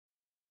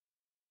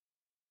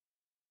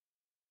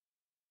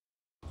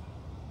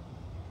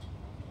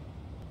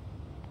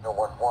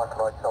Signal 1-1,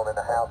 right zone in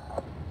the house.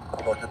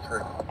 Roger 3.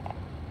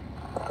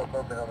 Got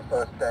movement on the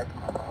first deck.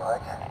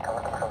 Right,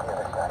 coming from the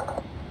other side.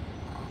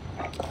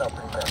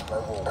 Nothing there, no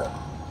water,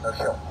 no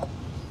shot.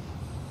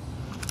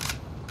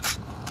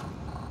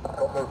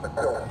 Got movement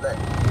still on deck.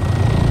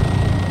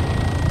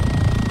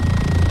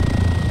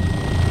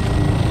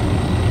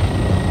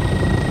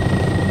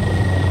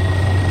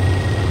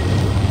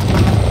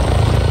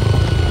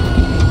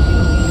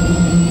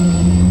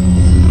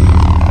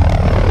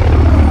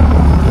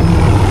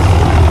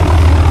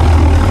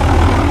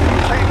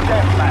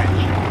 Deathmatch.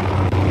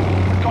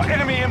 Got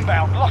enemy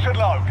inbound, lock and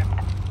load.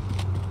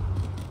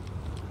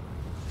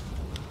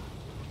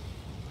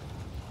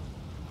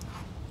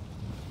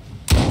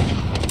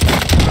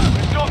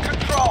 We've got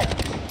control.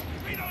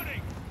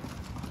 Reloading.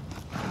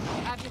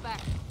 Have your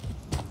back.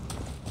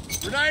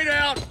 Grenade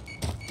out.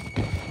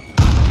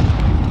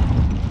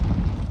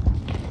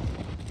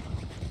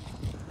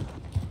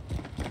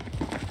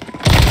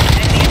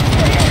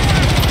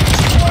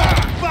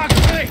 Fuck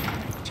me.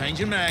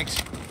 Changing mags.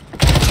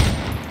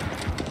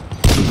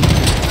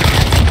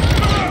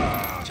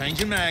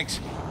 Changing mags.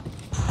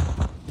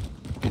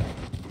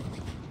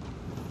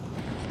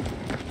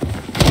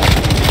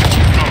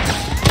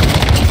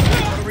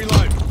 Gotta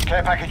reload.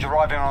 Care package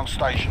arriving on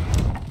station.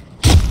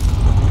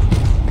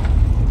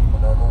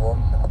 Another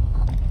one.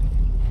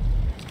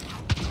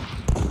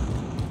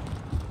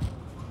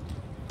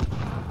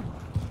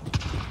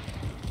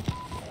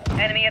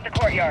 Enemy at the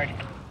courtyard.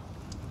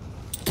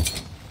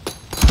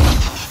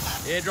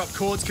 Airdrop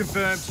cords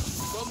confirmed.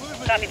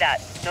 Copy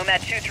that.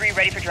 Nomad 2-3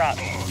 ready for drop.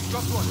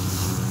 Drop one.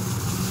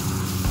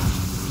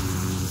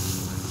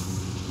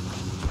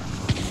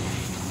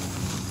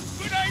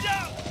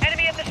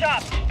 Enemy at the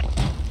shop.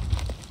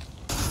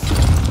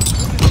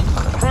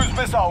 Cruise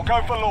missile,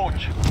 go for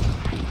launch.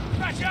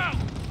 Back out.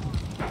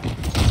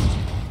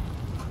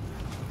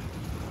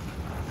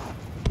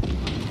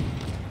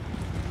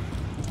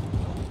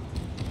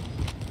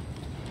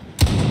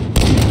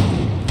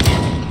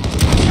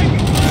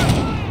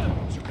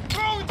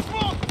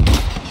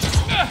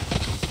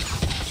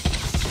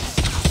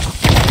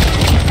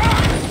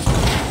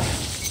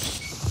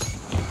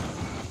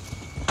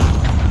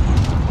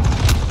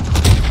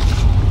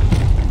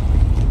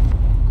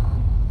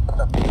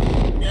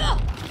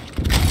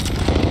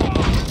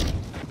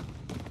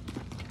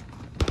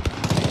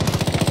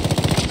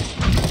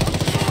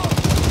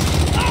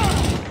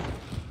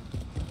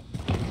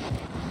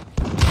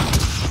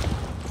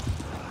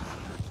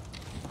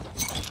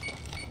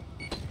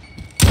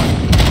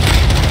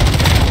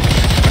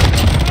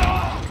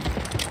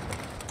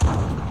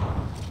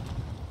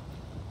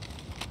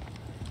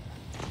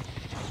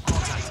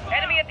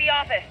 Enemy at the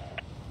office.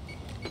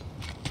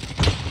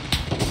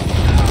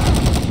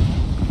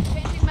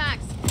 Changing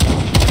mags.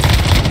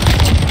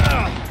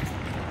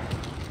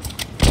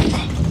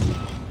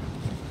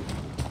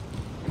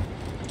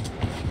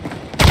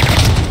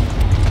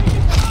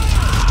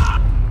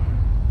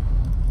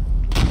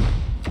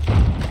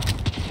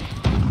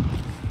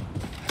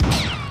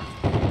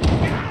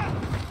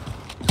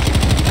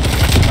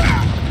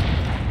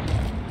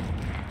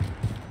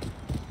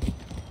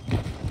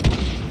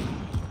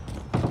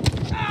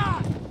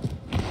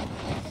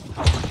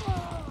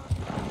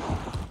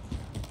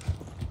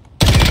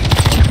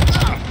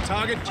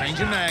 Target,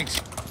 changing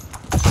mags.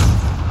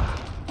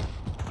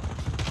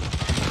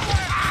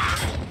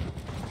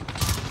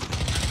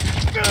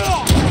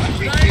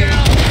 Grenade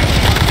out.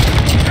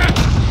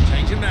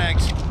 Changing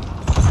mags.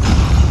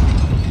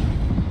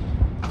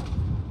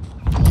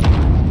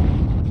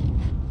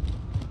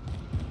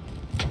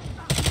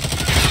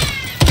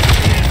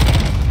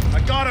 I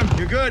got him.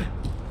 You're good.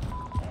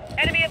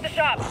 Enemy at the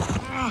shop.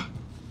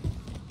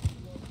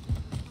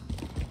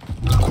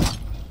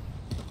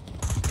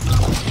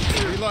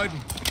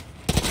 Reloading.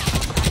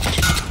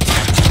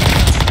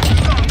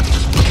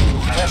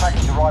 Care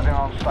package arriving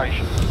on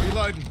station.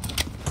 Reloading.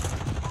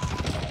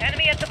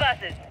 Enemy at the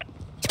buses.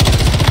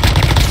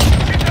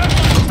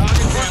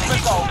 Target Cruise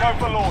down. missile, go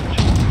for launch.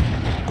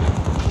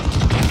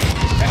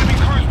 Enemy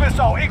cruise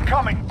missile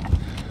incoming.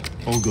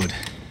 All good.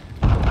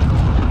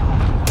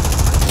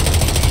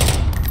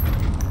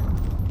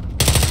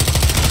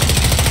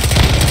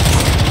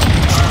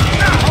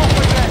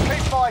 Halfway there,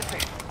 keep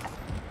fighting.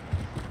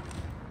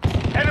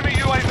 Enemy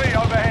UAV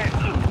overhead.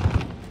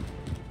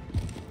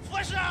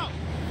 Flash out.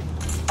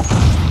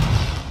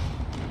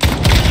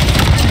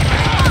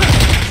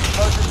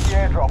 Closest the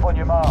airdrop on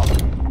your mark.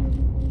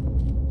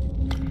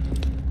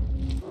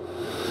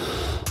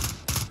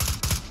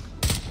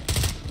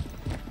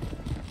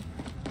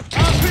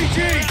 RPG.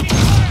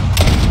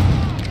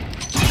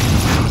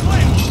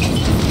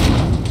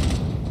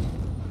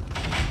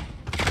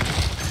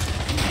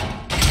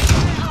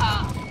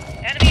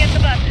 Enemy at the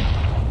buses.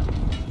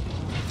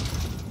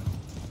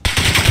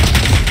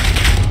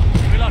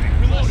 Reloading.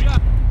 Reloading.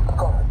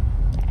 Got it.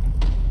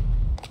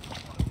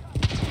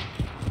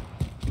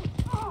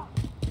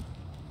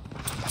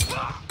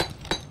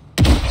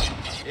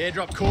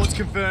 Airdrop cords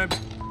confirmed.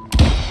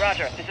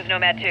 Roger, this is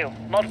Nomad 2.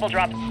 Multiple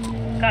drops.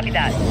 Copy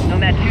that.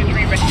 Nomad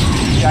 2-3 ready.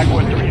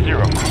 Jaguar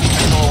 3-0.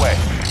 Missile away.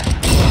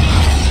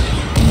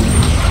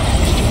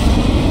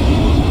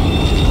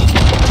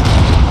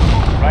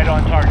 Right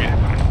on target.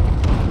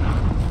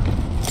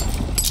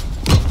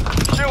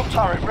 Shield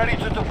turret ready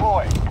to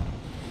deploy.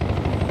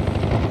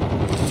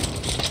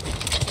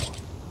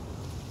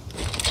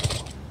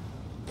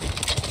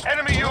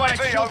 Enemy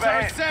UAV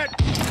overhead. Set.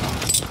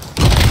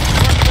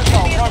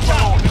 Missile, go for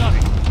launch.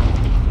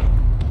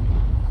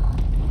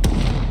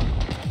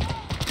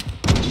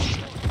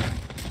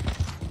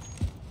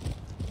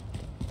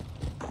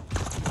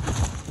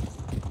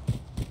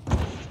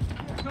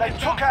 They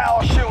took out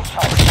our shield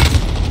turret.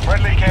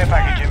 Friendly care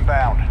package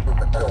inbound.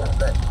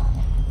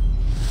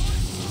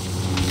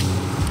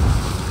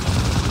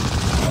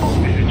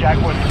 This is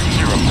Jaguar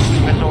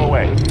 3-0. Missile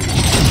away.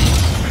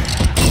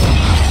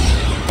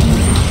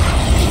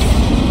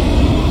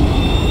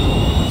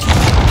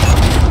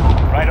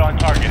 Right on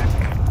target.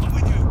 I'm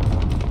with you.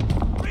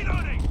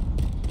 Reloading.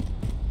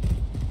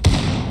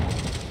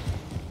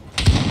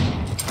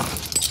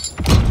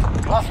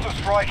 Cluster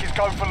strike is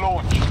go for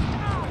launch.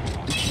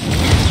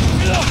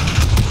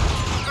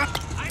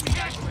 I'm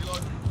hit.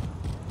 Reload.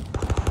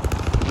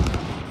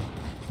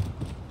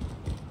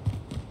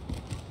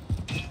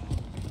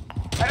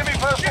 Enemy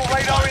personal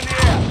radar in the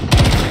air.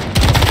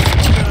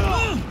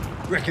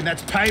 Reckon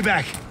that's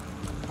payback.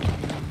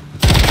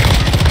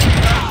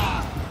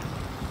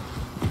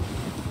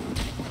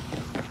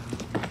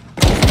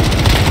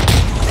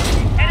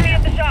 Enemy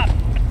at the shop.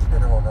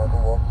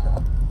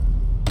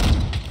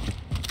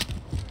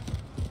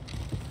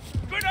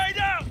 Grenade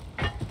out.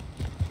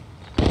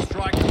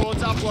 Strike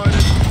cords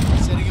uploaded.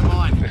 Setting a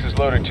mine. This is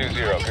loader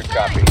 2-0. Good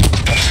copy.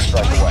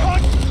 Strike away.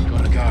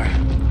 Gotta go.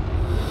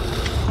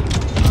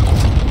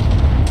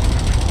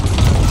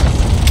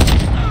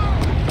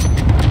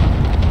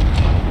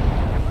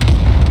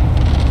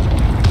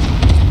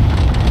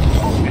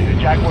 This is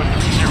Jaguar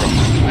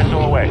 3-0.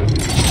 Missile away.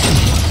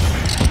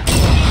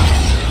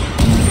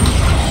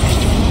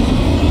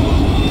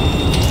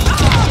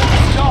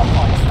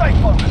 Starfight, stay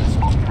focused.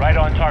 Right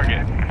on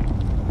target.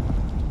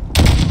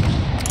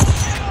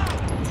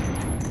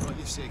 Got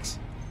your 6.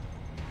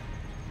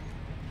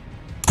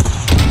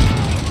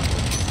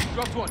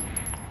 Dropped one.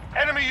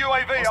 Enemy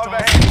UAV Hostile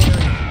overhead.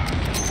 area.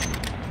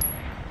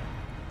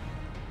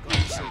 Got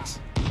your 6.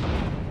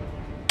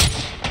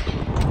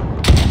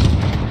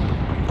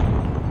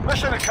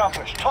 Mission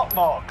accomplished. Top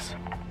marks.